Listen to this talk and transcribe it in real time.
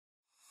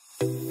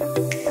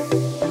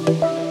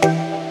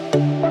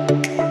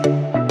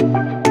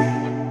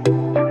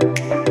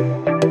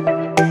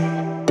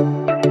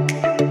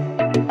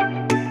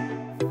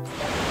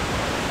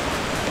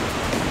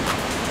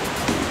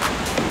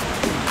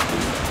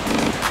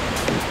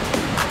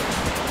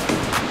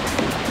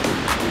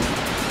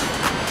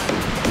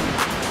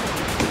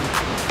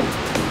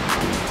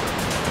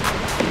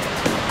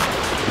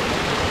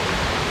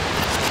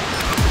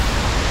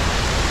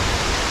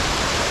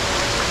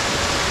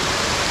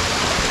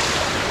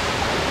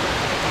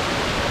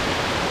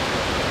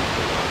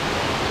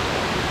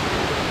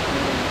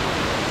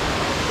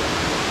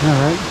All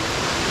right.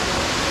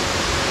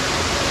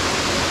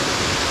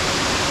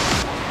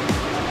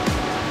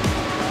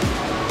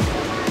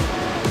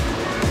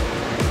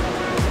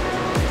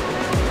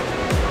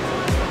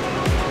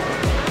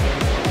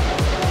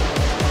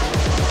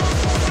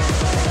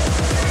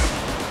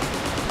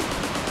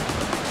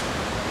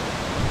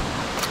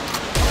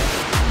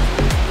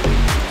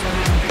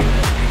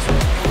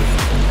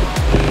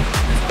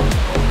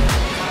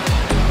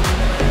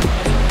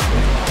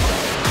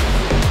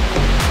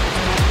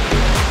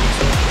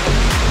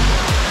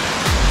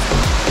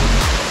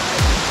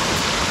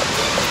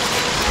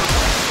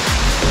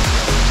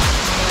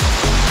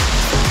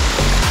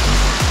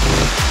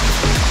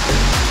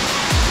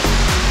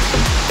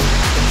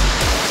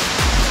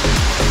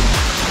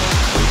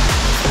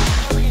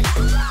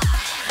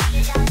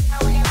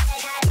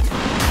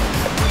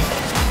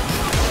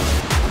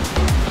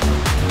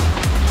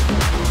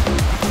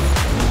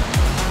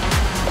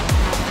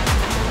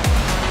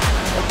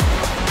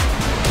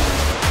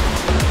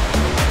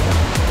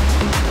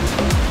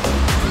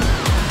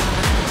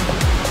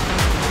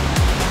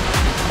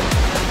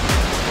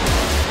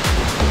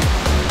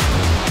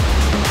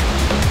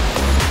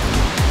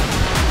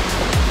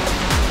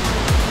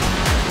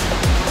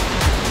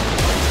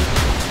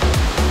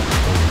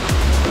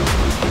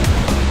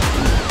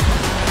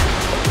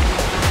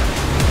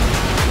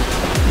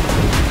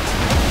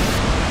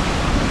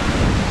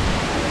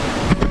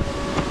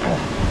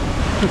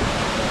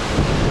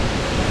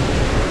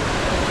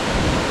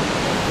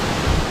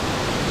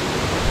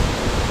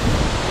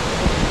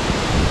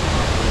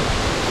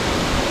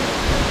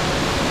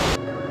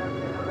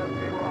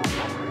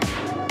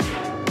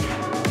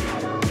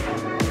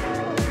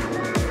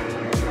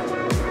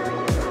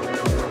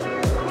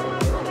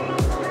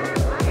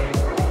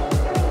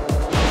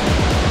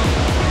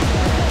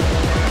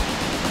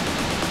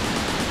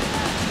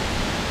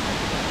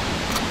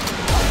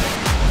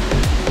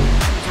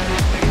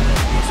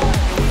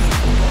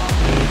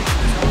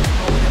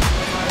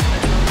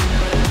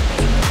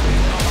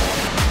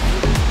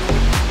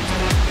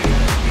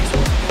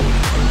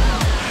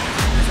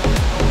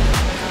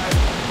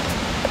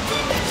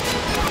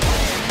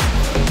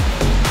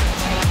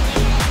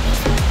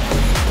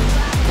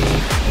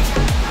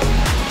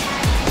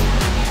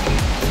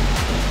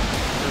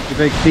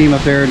 Big seam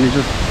up there, and it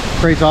just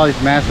creates all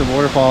these massive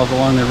waterfalls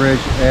along the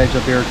ridge edge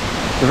up here.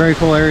 It's a very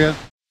cool area.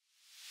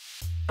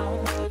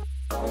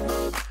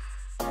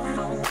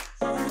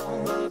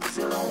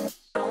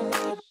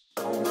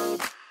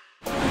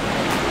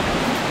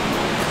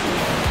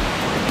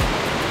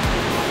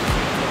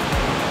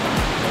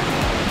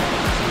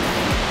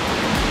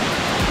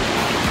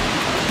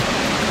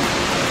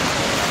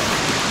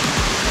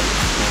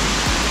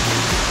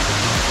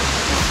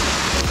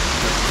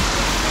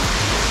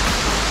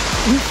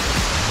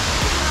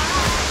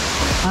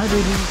 Hi,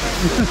 baby.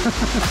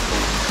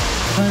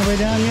 Find a way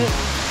down yet?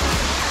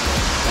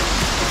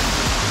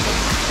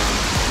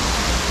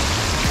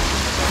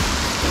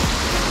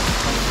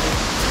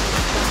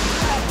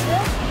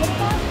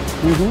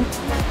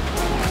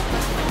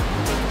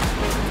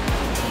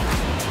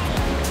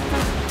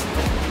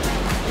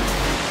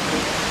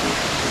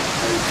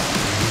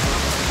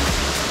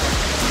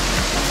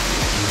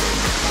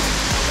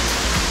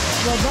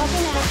 Well, buck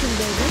in action,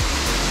 baby.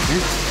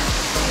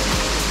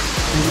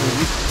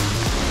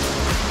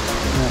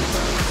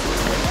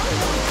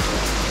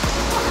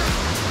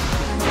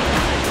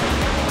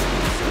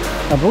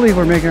 I believe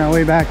we're making our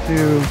way back to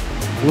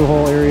Blue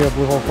Hole area,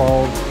 Blue Hole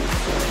Falls.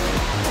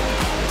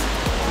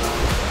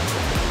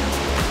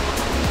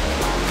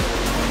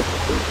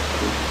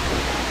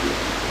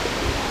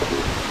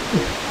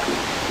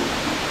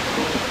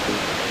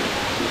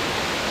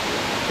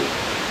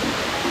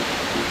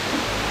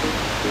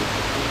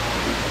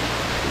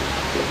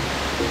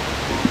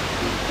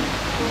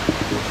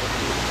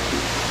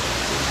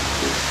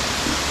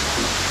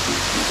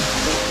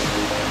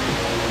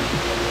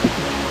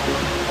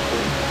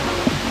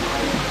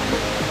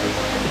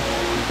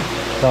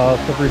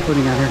 It's slippery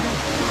footing out here.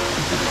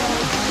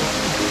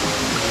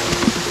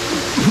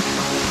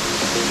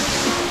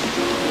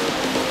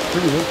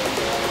 Pretty good.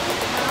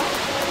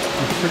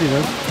 It's pretty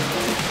good.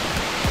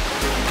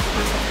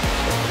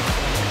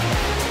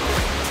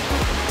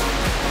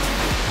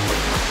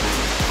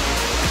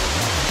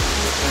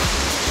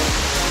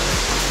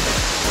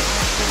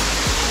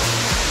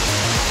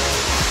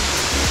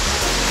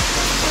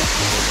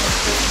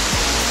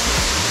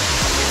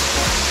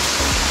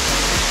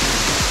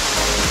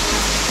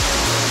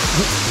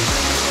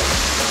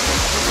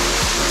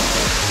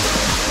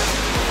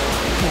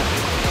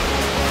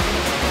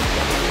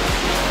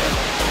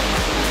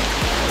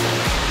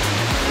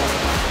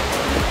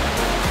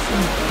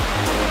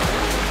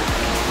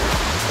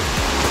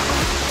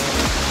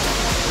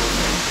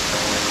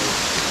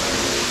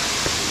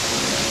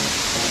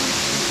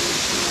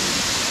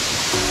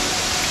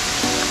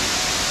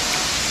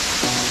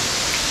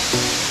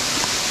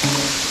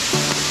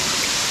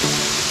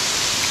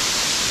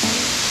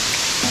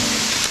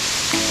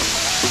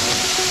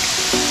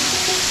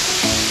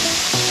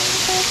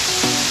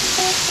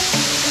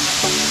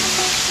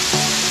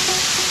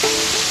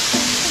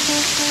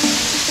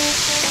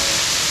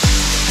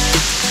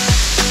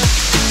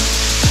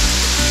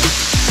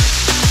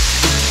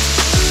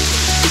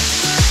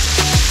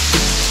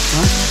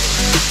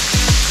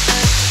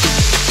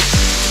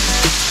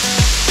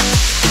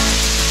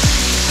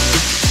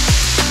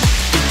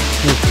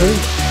 Hi,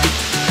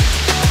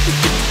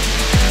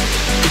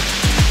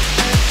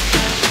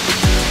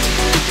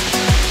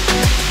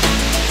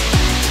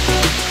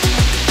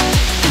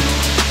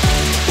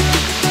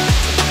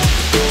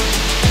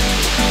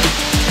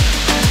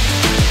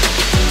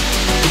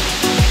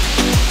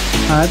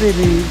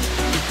 baby.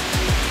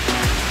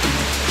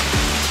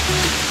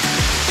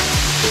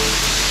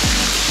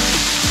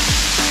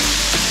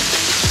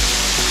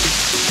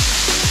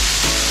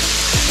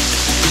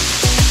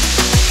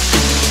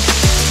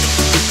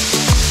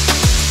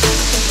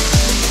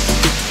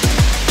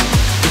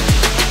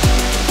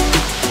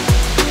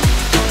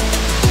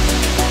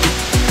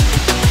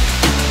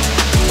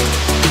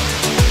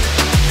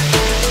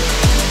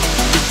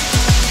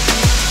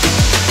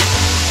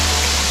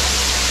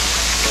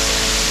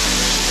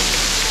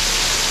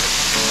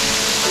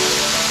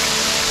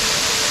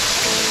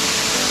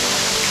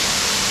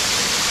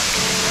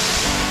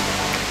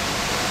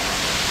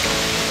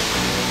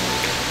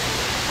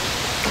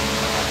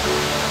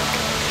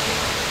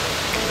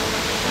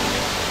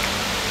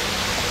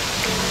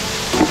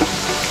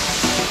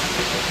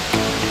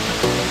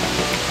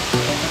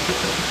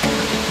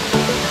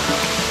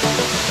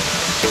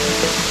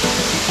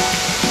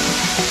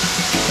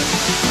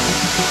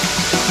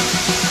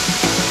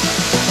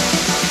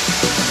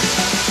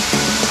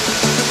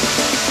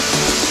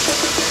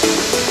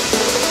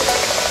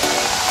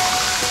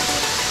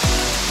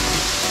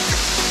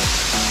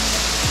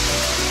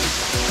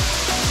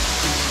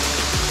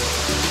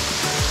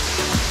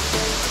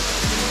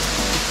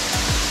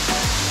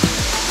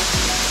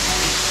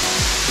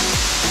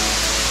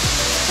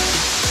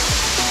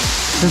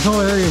 This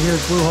whole area here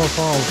is Blue Hole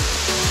Falls.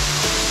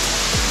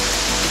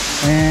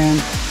 And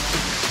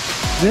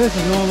this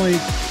is normally,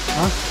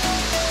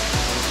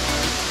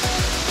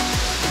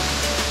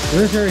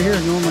 this area here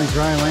is normally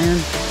dry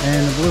land,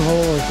 and the Blue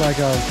Hole is like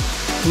a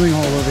swimming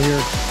hole over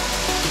here.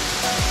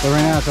 But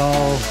right now it's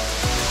all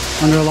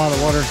under a lot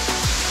of water.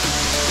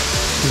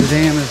 The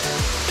dam is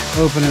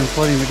open and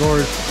flooding the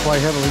gorge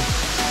quite heavily.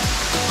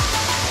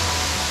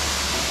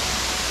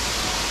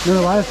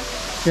 Remember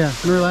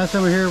last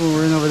time we were here when we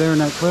were in over there in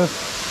that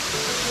cliff?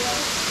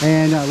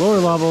 And that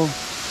lower level,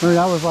 remember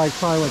that was like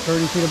probably what,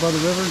 30 feet above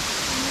the river?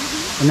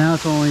 And now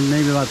it's only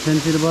maybe about 10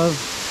 feet above.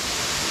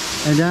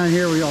 And down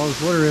here where all this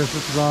water is,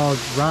 this is all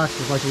rocks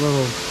with like a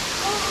little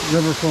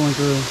river flowing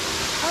through.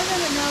 I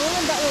remember now, we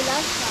went that way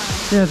last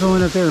time. Yeah, so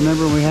we went up there.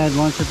 Remember when we had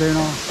lunch up there and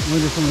all?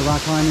 We did some of the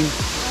rock climbing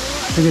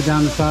to get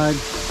down the side.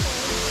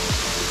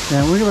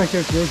 Yeah, we'll get back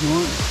there today if you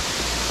want.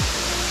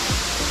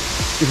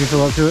 If you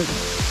feel up to it.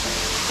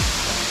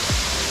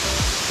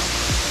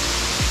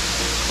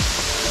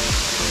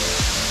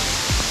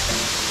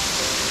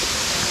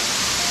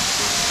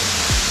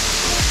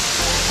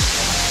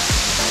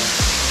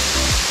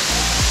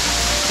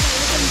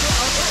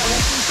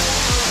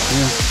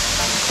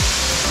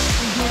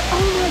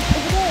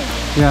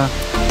 Yeah.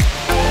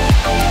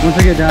 Once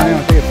I get down there,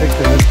 I'll take a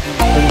picture of it.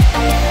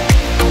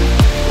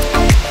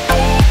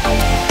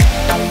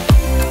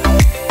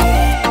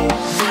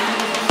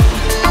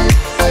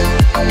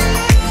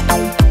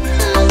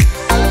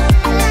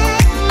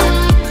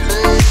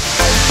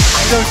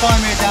 So we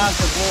finally made it down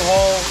to Blue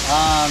Hole.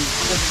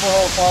 This Blue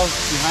Hole Falls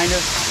behind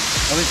us,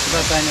 at least the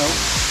best I know.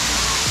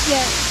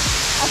 Yeah,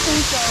 I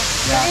think so.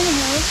 Yeah. But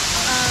anyway,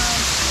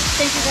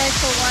 thank you guys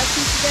for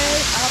watching today.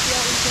 I hope you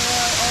all enjoy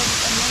all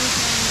these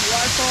amazing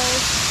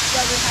waterfalls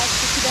that we have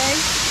for today.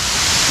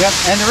 Yep,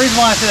 and the reason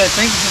why I said I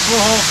think this is Blue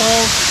Hole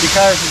Falls,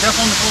 because we're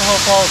definitely on the Blue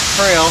Hole Falls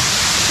trail.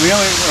 We know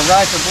we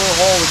arrived at Blue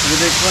Hole, which is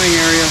a big swimming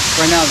area.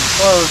 Right now it's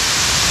closed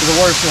because the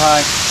water's too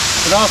high.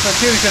 But also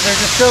too, because there's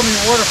just so many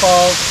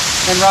waterfalls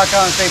in Rock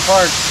Island State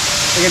Park,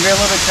 it can be a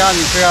little bit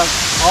challenging to figure out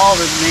all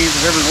the names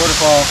of every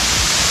waterfall,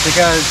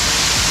 because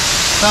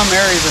some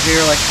areas of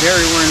here, like the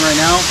area we're in right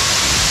now,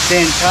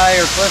 the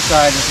entire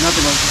cliffside is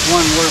nothing but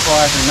one waterfall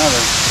after another,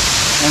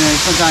 and they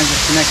sometimes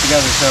just connect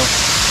together. So,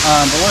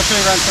 but we'll show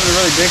you around some of the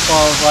really big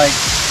falls like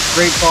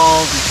Great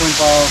Falls and Twin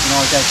Falls and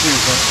all like that too.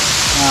 But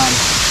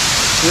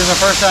this is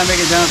our first time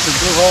making it down to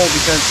Blue Hole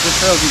because this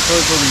trail's been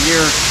closed over a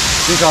year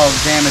due to all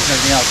the damage and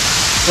everything else.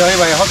 So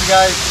anyway, I hope you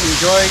guys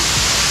enjoyed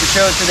the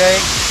show today.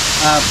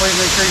 Please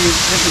make sure you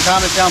leave some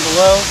comments down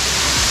below,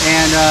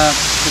 and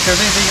if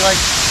there's anything you'd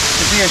like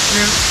to see us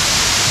shoot,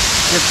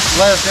 just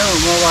let us know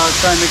and we'll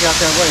try and make it out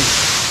that way.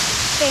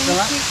 Thank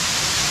you.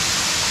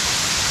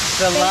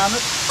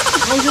 Salamat.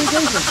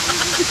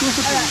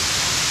 Alright.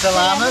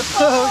 Salamat.